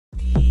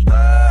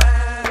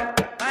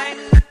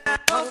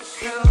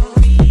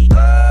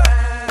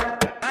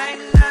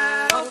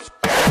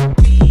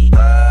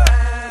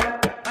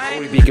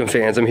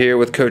fans. I'm here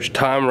with Coach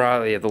Tom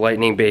Riley of the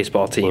Lightning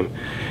baseball team.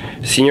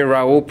 Senior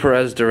Raul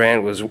Perez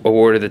Durant was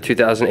awarded the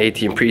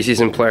 2018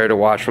 Preseason Player to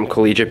Watch from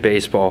Collegiate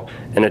Baseball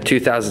and a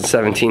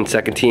 2017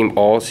 Second Team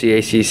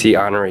All-CACC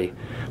honoree.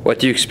 What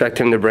do you expect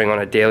him to bring on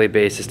a daily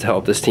basis to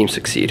help this team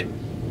succeed?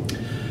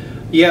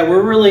 Yeah,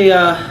 we're really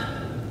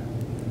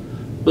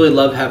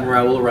love having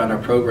Raul around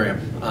our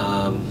program.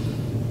 I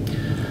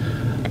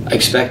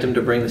expect him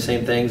to bring the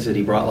same things that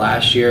he brought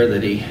last year,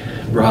 that he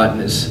brought in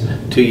his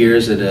 2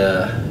 years at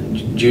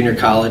junior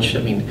college.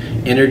 I mean,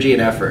 energy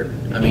and effort.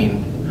 I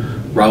mean,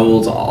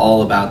 Raul's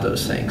all about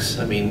those things.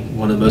 I mean,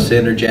 one of the most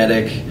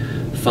energetic,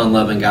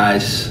 fun-loving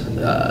guys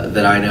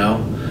that I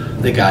know.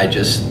 The guy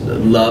just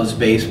loves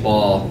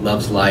baseball,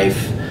 loves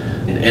life,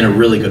 and a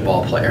really good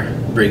ball player.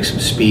 Brings some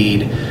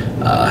speed,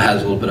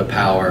 has a little bit of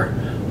power.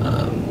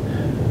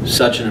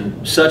 Such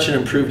an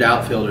improved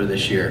outfielder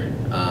this year.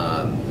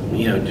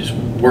 You know, just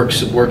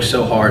works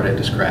so hard at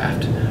his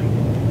craft.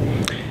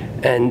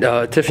 And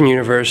Tiffin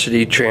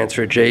University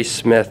transfer Jay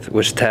Smith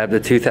was tabbed the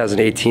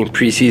 2018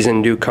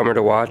 Preseason Newcomer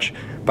to Watch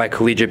by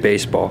Collegiate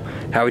Baseball.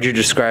 How would you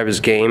describe his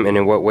game, and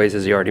in what ways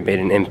has he already made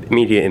an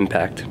immediate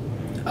impact?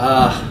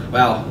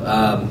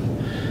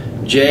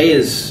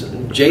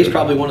 Jay's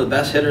probably one of the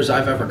best hitters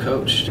I've ever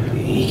coached.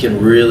 He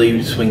can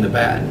really swing the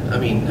bat. I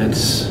mean,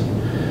 it's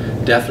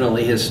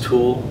definitely his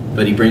tool,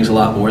 but he brings a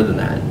lot more than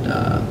that.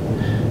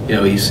 You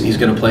know, he's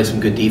going to play some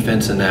good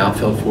defense in the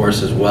outfield for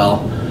us as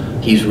well.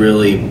 He's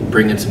really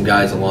bringing some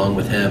guys along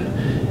with him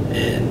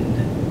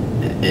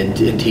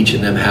and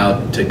teaching them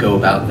how to go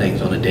about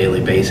things on a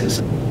daily basis.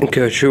 And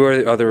Coach, who are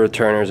the other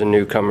returners and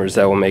newcomers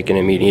that will make an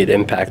immediate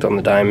impact on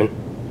the diamond?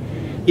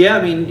 Yeah,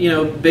 I mean, you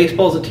know,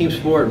 baseball's a team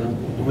sport,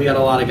 and we got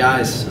a lot of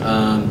guys.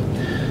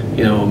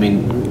 You know, I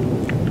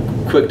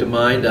mean, quick to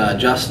mind,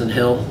 Justin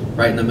Hill,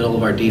 right in the middle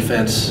of our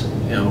defense.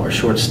 You know, our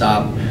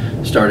shortstop,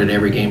 started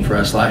every game for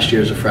us last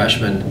year as a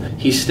freshman.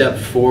 He stepped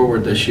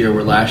forward this year,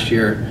 where last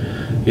year,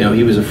 you know,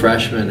 he was a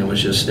freshman and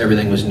was just,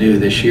 everything was new.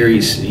 This year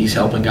he's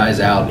helping guys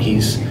out.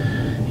 He's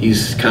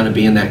kind of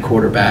being that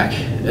quarterback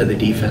of the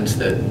defense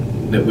that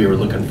we were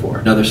looking for.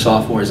 Another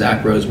sophomore,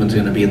 Zach Roseman's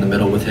going to be in the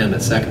middle with him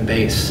at second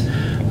base.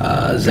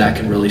 Zach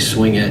can really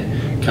swing it,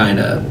 kind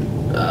of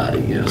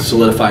you know,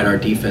 solidified our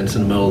defense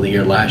in the middle of the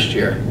year last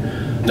year.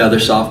 Another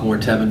sophomore,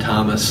 Tevin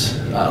Thomas,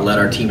 led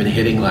our team in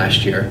hitting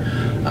last year.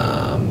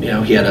 You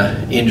know, he had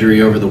an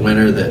injury over the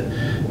winter that,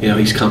 you know,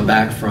 he's come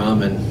back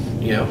from,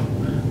 and, you know,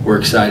 we're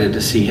excited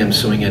to see him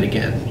swing it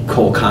again.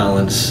 Cole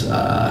Collins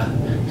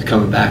is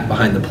coming back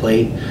behind the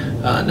plate.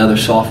 Another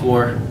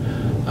sophomore.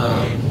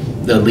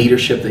 The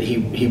leadership that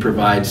he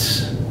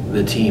provides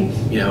the team,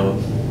 you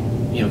know,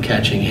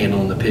 catching,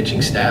 handling the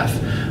pitching staff.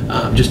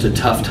 Just a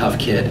tough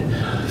kid.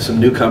 Some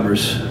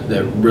newcomers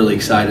that really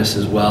excite us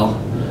as well.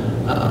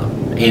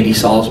 Andy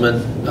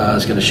Salzman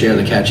is going to share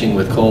the catching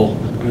with Cole.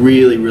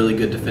 Really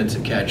good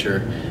defensive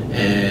catcher,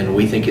 and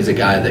we think he's a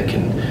guy that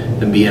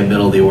can be a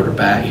middle of the order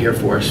bat here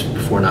for us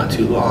before not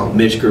too long.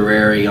 Mitch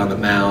Guerreri on the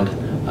mound,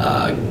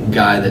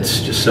 guy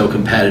that's just so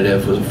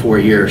competitive, was a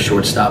 4-year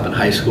shortstop in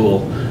high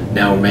school.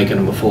 Now we're making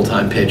him a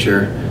full-time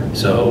pitcher,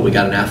 so we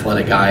got an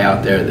athletic guy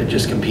out there that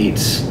just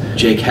competes.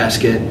 Jake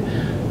Heskett,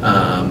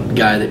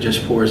 guy that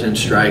just pours in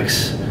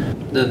strikes.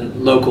 The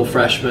local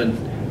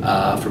freshman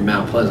from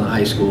Mount Pleasant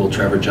High School,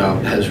 Trevor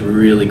Jump, has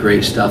really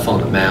great stuff on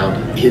the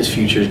mound. His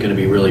future is going to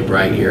be really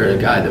bright here. A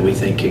guy that we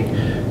think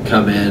can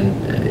come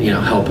in, you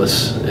know, help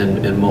us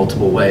in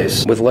multiple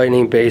ways. With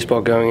Lightning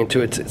baseball going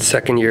into its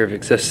second year of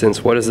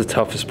existence, what is the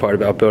toughest part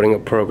about building a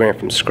program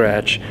from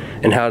scratch,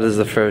 and how does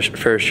the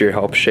first year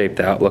help shape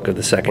the outlook of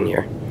the second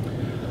year?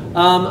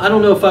 I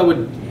don't know if I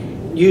would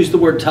use the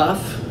word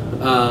tough.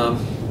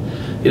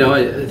 You know,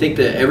 I think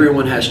that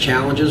everyone has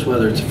challenges,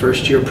 whether it's a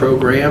first-year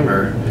program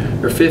or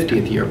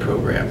 50th-year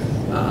program.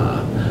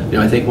 You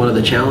know, I think one of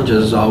the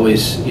challenges is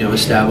always, you know,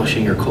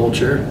 establishing your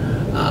culture,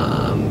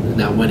 and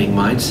that winning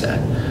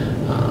mindset.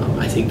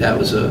 I think that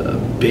was a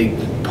big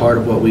part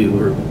of what we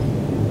were,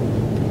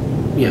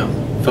 you know,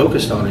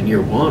 focused on in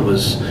year one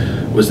was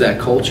that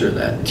culture,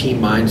 that team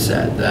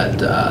mindset,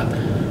 that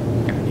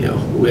you know,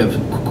 we have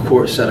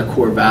a set of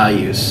core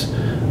values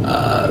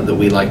that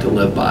we like to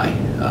live by.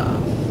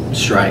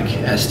 Strike,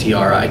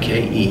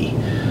 S-T-R-I-K-E,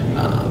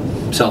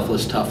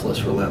 selfless,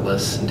 toughness,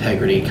 relentless,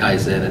 integrity,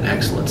 kaizen, and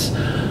excellence.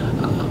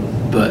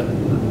 But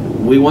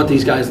we want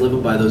these guys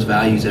living by those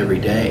values every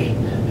day,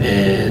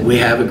 and we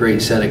have a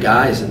great set of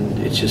guys, and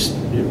it's just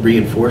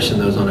reinforcing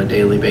those on a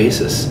daily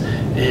basis.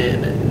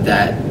 And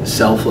that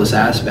selfless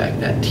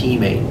aspect, that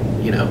teammate,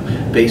 you know,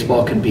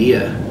 baseball can be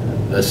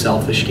a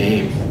selfish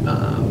game.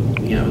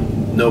 You know,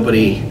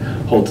 nobody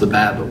holds the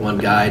bat but one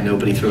guy,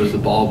 nobody throws the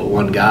ball but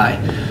one guy.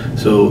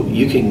 So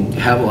you can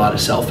have a lot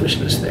of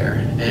selfishness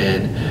there,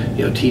 and,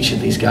 you know, teaching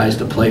these guys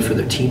to play for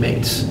their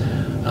teammates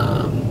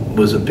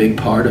was a big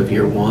part of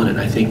year one. And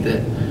I think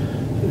that,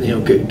 you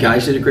know,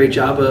 guys did a great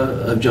job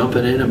of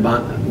jumping in and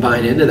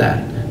buying into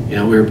that. You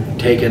know, we were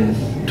taking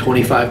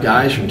 25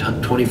 guys from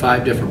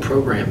 25 different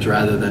programs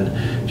rather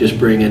than just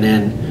bringing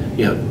in,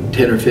 you know,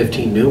 10 or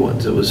 15 new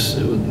ones.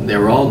 They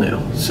were all new.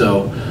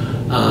 So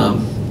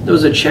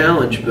was a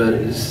challenge, but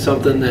it's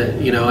something that,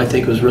 you know, I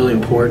think was really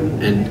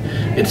important, and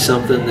it's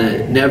something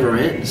that never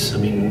ends. I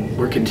mean,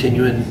 we're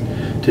continuing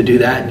to do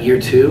that in year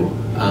 2.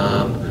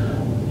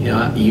 You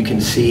know, you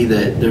can see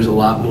that there's a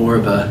lot more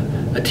of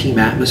a team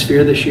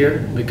atmosphere this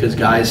year because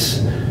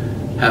guys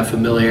have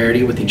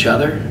familiarity with each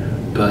other.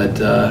 But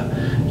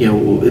you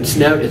know,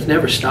 it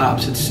never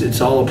stops.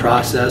 It's all a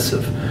process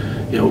of,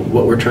 you know,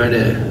 what we're trying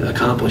to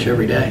accomplish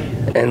every day.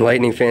 And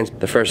Lightning fans,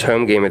 the first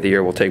home game of the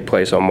year will take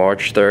place on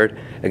March 3rd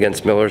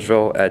against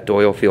Millersville at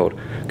Doyle Field.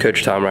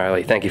 Coach Tom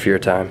Riley, thank you for your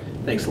time.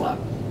 Thanks a lot.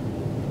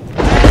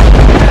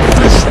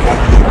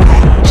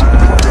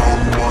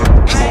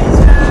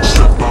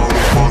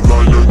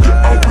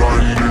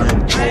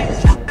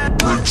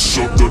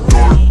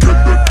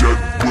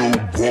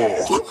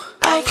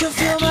 I can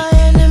feel my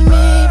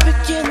enemy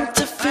begin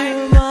to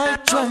feel my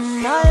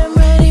drum. I am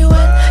ready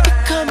when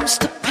it comes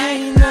to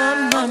pain.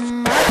 I'm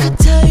numb. I could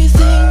tell you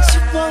things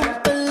you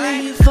won't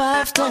believe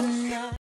I've done.